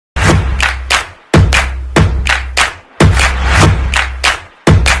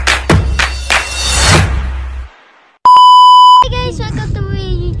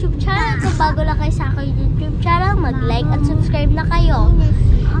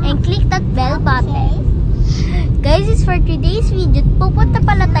kapatid. Guys, is for today's video, pupunta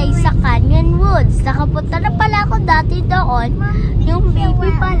pala tayo sa Canyon Woods. Nakapunta na pala ako dati doon. Yung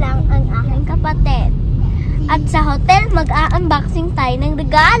baby pa lang ang aking kapatid. At sa hotel, mag-a-unboxing tayo ng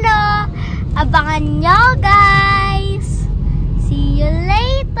regalo. Abangan nyo, guys! See you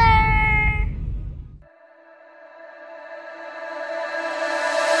later!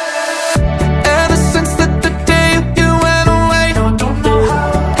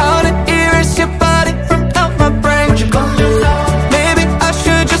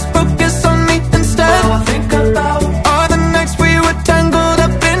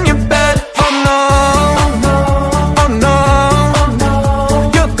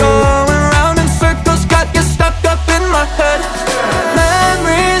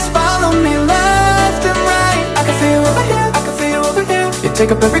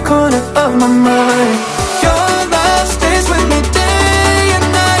 Take up every corner of my mind. Your love stays with me day and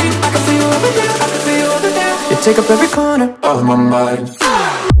night. I can feel you over here, I can feel you over there. You take up every corner of my mind.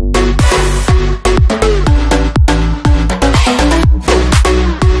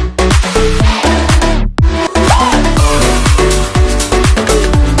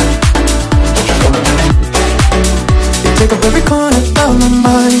 You take up every corner of my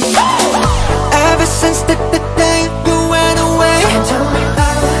mind. Ever since the day you went away,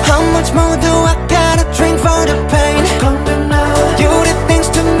 how much more do I gotta drink for the pain? You did things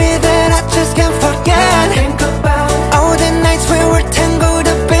to me that I just can't forget. All the nights we were tangled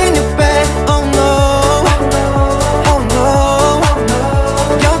up in your bed. Oh no, oh no,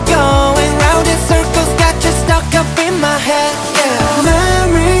 you're going round in circles, got you stuck up in my head. Yeah.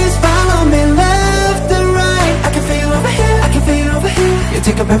 Memories follow me left and right. I can feel you over here, I can feel you over here. You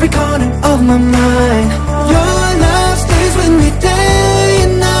take up every corner of my mind. Your love stays with me day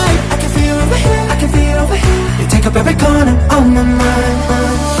and night. I can feel you over here, I can feel you over here. You take up every corner of my mind.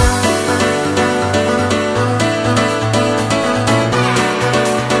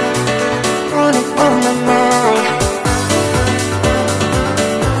 Running on my mind.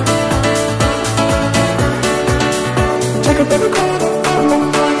 Take up every corner of my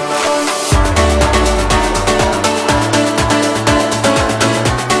mind.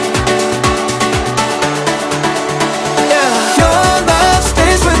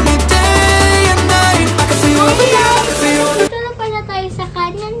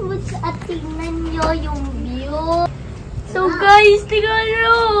 So guys, tingnan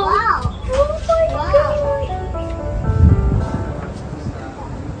nyo! Wow! Oh my God!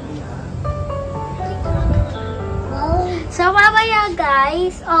 So mamaya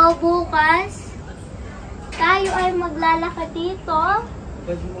guys, o bukas, tayo ay maglalakad dito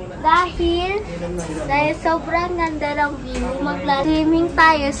dahil sobrang ganda ng view. Magla-swimming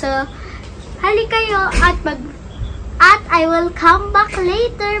tayo. So, hali kayo at I will come back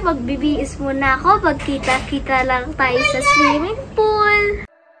later. Magbibiis muna ako. Magkita-kita lang tayo sa swimming pool.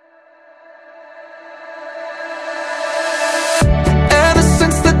 Ever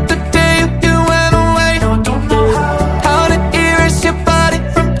since the day you went away, don't know how to erase your body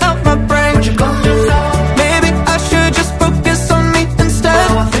from out my brain. Maybe I should just focus on me instead.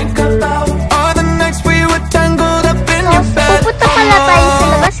 Now I think about all the nights we were tangled up in your bed. Pupunta pala tayo sa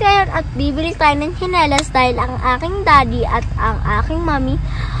labas ngayon at bibili tayo ng tsinelas dahil ang aking daddy at ang aking mommy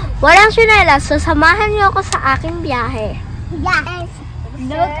walang tsinelas. So, samahan niyo ako sa aking biyahe. Yes!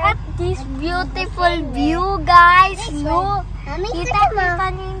 Look at this beautiful view, guys! Look!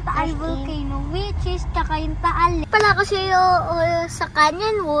 Kita-kita niyo yung Taal Volcano, which is tsaka yung Taal. Pala kasi sa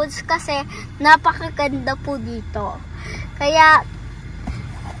Canyon Woods kasi napakaganda po dito. Kaya,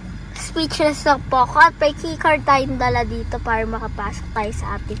 speechless lang po ako at may keycard tayong dala dito para makapasok tayo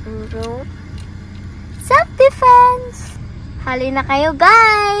sa ating room. Self-defense! Hali na kayo,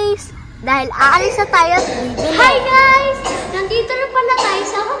 guys! Dahil aalis na tayo at bibili. Hi, guys! Nandito na pala tayo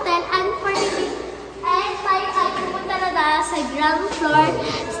sa hotel and for today, and tayo ay pupunta na tayo sa ground floor.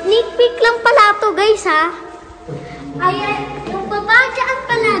 Sneak peek lang pala to, guys, ha? Ayan, yung babadyan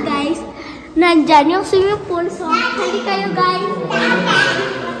pala, guys. Nandyan yung swimming pool. So, hali kayo, guys.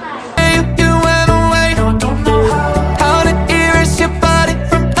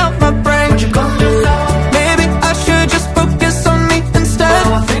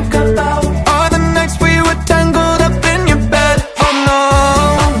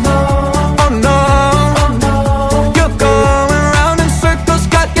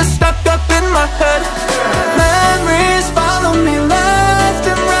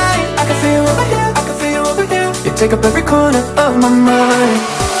 Take up every corner of my mind.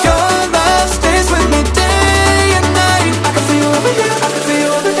 Your love stays with me day and night. I can feel you over here, I can feel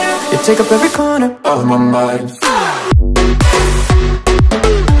you over there. You take up every corner of my mind.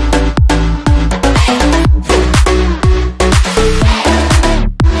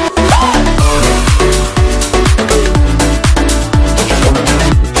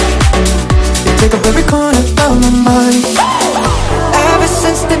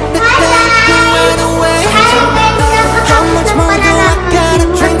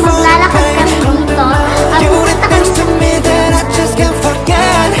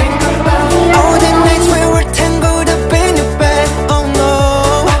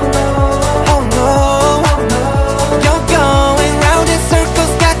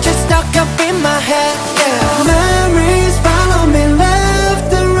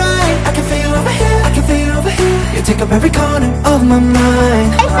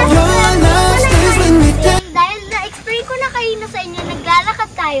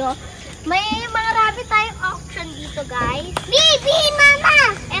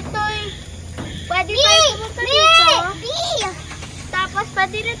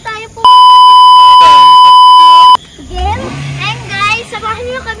 pwede rin tayo po game. And guys, samahan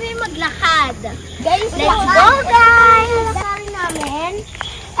niyo kami maglakad. Guys, let's go guys! Ang namin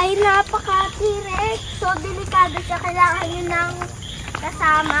ay napaka-tirek. So, delikado siya. Kailangan nyo ng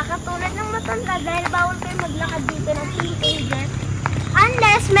kasama. Katulad ng matanda dahil bawal kayo maglakad dito ng teenagers.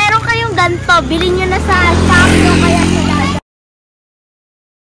 Unless meron kayong ganito, bilhin nyo na sa shop o kaya sa Lazada.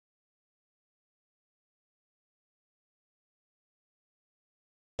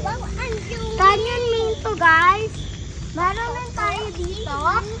 Canyon main to guys. Meron lang tayo dito.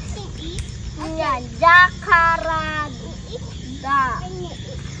 Yan, Jacaranda.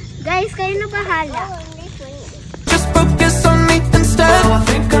 Guys, kayo na bahala. Just focus on me instead. All I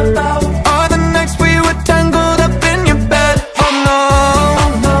think about are the nights we were tangled up in your bed. Oh no,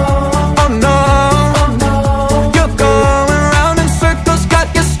 oh no, oh no, oh no. You're going round in circles, got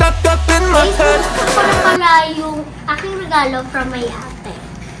you stuck up in my head. Gusto ko na pala yung aking regalo from my ate.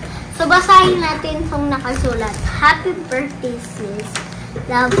 So, basahin natin itong nakasulat. Happy birthday, sis.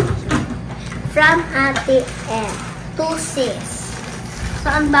 Love you. From Ate M. To sis. So,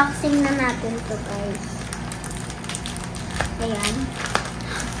 unboxing na natin to guys. Ayan.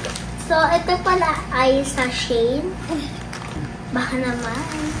 So, ito pala ay sa Shane. Baka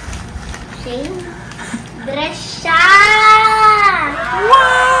naman. Shane. Dress siya!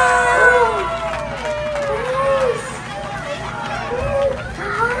 Wow! Nice!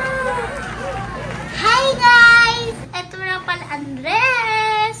 Hi guys! Ito na pala ang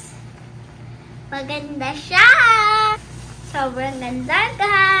dress. Maganda siya! Sobrang ganda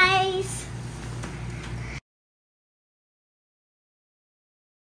guys!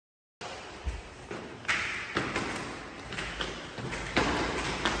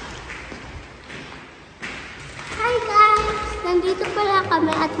 Hi guys! Nandito pala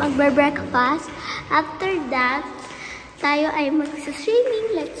kami at magbe-breakfast. After that, tayo ay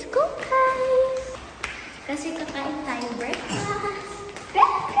mag-swimming. Let's go guys! Kasi kakain tayo breakfast.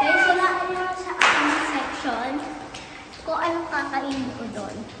 Guys, wala kayo sa aking section kung anong kakainin ko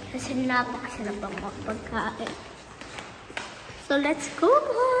doon. Kasi napakasarap ang pagkain. So, let's go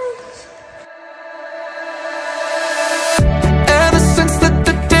guys! Ever since the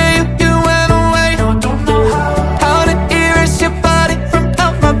day you went away, no, I don't know how to erase your body from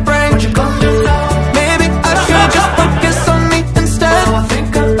out my brain. What you gonna do now? Maybe I should just focus on me instead. All I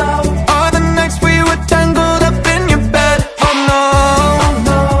think about are the nights we were tangled up in your bed. Oh no, oh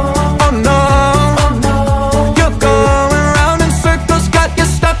no, oh no, oh no. You're going round in circles, got you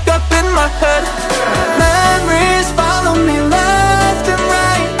stuck up in my head. Memories follow me left and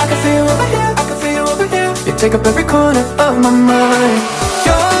right. I can feel over here, I can feel over here. You take up every corner of my mind.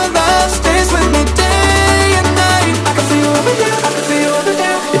 Your love stays with me day and night. I can feel over here, I can feel over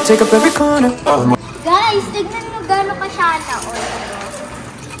here. You take up every corner of my. Guys, tignan nyo gano'n ka siya na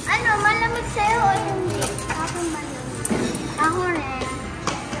ano, malamig sa'yo o hindi? Ako malamig. Ako rin.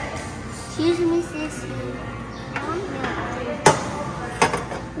 Excuse me, sissy.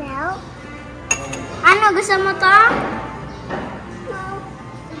 Milk? Ano, gusto mo to?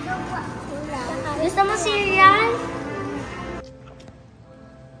 Gusto mo cereal?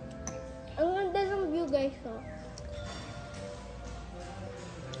 Ang ganda ng view guys, oh.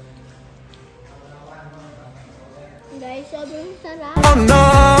 Guys, sobrang sarap. Oh no,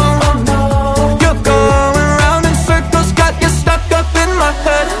 oh no. You're going round in circles, got you stuck up in my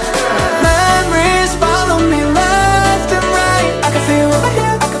head. Memories follow me left and right. I can feel over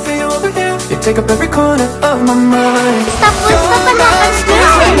here, I can feel over here. You take up every corner of my mind. Tapos na pala ang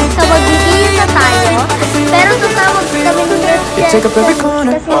swimming. So, magiging na tayo. Pero tatawag kami ng You take up every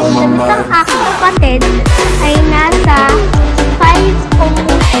corner kasi of my yung isang mind. aking kapatid ay nasa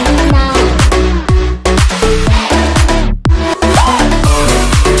 5 na.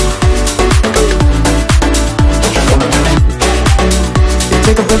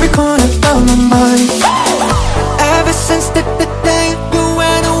 Take up every corner of my mind. Ever since the day you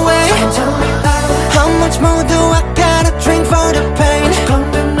went away, how much more do I gotta drink for the pain?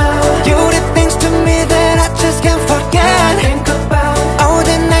 You did things to me that I just can't forget. Think about all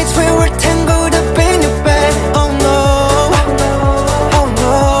the nights we were tangled up in your bed. Oh no, oh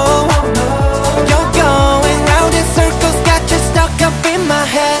no, you're going round in circles, got you stuck up in my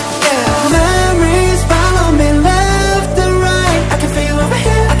head. Yeah. Memories follow me left and right. I can feel over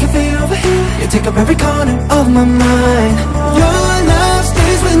here, I can feel over here. You take up every corner of my mind. Your love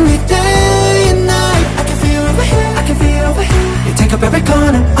stays with me day and night. I can feel over here, I can feel over here. You take up every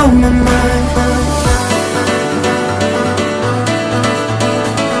corner of my mind.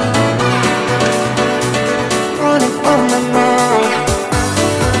 Running on my mind.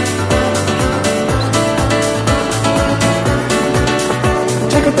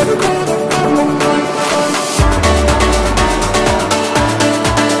 take up every corner of my mind.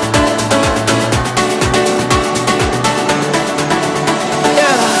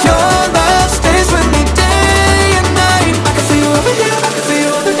 Yeah, your love stays with me day and night. I can feel you over here, I can feel you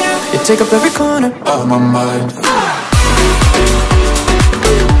over here. You take up every corner of my mind.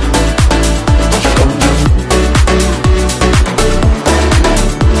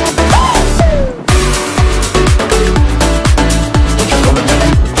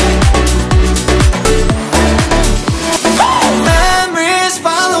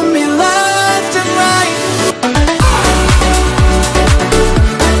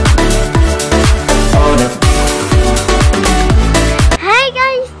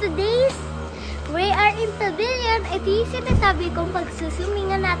 Ito yung sinasabi kong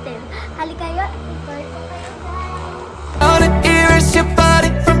pagsusumingan natin. Halikayo, ipart ko kayo guys. All it erase your body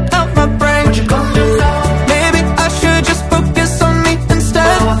from out my brain. What you gonna do now? Maybe I should just focus on me instead.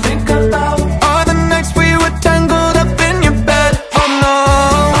 Now I think about all the nights we were tangled up in your bed. Oh no,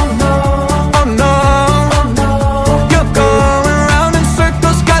 oh no, oh no, oh no. You're going round in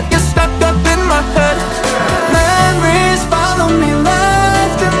circles, got you stuck up in my head. Memories follow me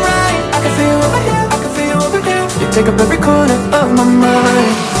left and right. I can feel you over here, I can feel you over here. You take up every corner of my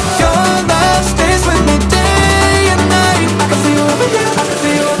mind. Your love stays with me day and night. I can feel you over here, I can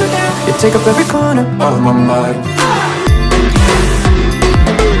feel you over here. You take up every corner of my mind.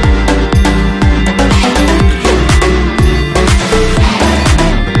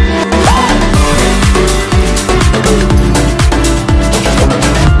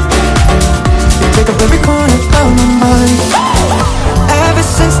 You take up every corner of my mind. Ever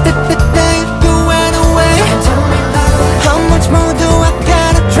since the day you went away, how much more do I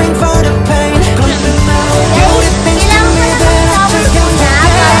gotta drink for the pain? You did things to me that I just can't forget.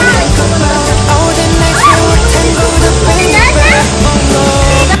 All the nights you were tangled up in your bed. Oh no.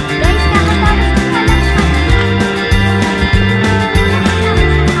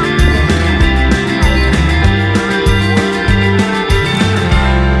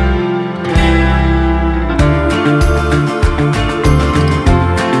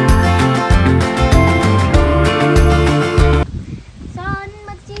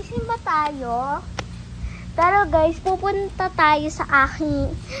 Pero guys, pupunta tayo sa aking,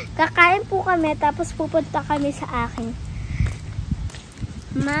 kakain po kami, tapos pupunta kami sa aking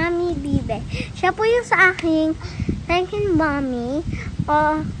Mami Bibe. Siya po yung sa aking mommy,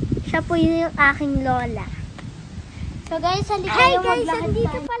 o siya po yung aking lola. So guys, halika guys,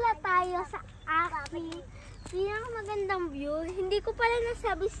 nandito pala tayo sa aking magandang view. Hindi ko pala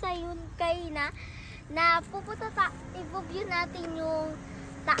nasabi sa yun kayo na pupunta i-view natin yung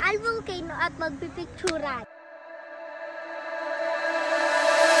Taal Volcano at magpipicturan.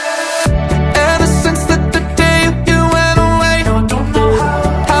 Ever since the day you went away, I don't know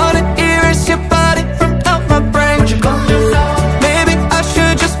how to erase your body from out my brain. What you gonna do now? Maybe I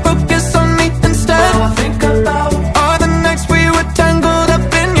should just focus on me instead. Now I think about all the nights we were tangled up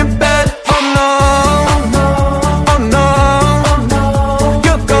in your bed. Oh no, oh no, oh no, oh no.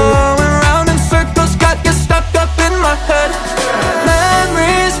 You're going round in circles, got you stuck up in my head.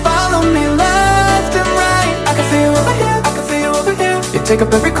 Memories follow me left and right. I can feel you over here, I can feel you over here. You take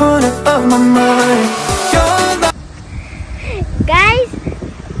up every corner of my mind. Guys,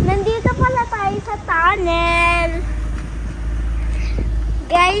 nandito pala tayo sa tunnel.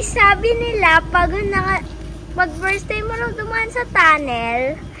 Guys, sabi nila pag first time mo lang dumaan sa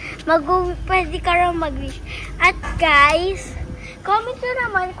tunnel, pwede ka rin mag-wish. At guys, comment nyo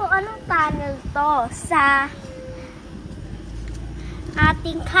naman kung anong tunnel to sa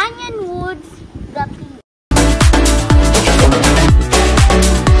ating Canyon Woods Gapi.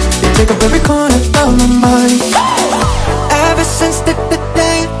 You take up every corner of my mind. Ever since the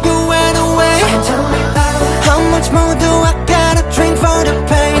day you went away, how much more do I gotta drink for the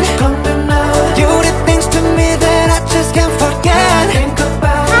pain? You did things to me that I just can't forget.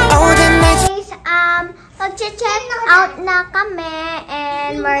 All the nights. Guys, mag-check out na kami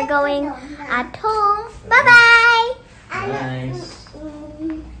and we're going at home. Bye-bye! Nice.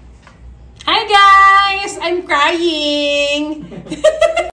 Hi guys! I'm crying!